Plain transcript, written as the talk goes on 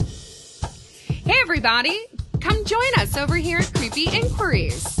everybody. Come join us over here at Creepy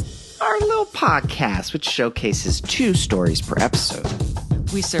InQueeries. Our little podcast which showcases 2 stories per episode.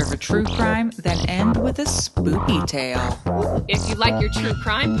 We serve a true crime, then end with a spooky tale. If you'd like your true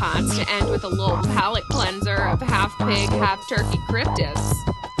crime pods to end with a little palate cleanser of half pig, half turkey cryptids.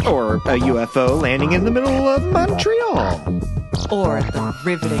 Or a UFO landing in the middle of Montreal. Or the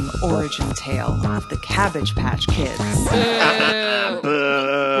riveting origin tale of the Cabbage Patch Kids.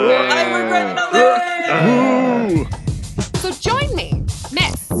 I regret nothing! So join me,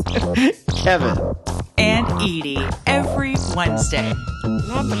 Miss Kevin and Edie every Wednesday.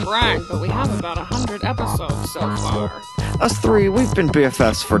 Not to brag, but we have about 100 episodes so far. Us 3, we've been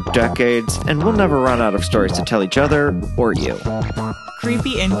BFFs for decades, and we'll never run out of stories to tell each other or you.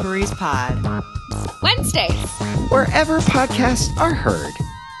 Creepy InQueeries Pod. Wednesdays. Wherever podcasts are heard.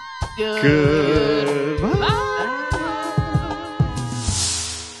 Good.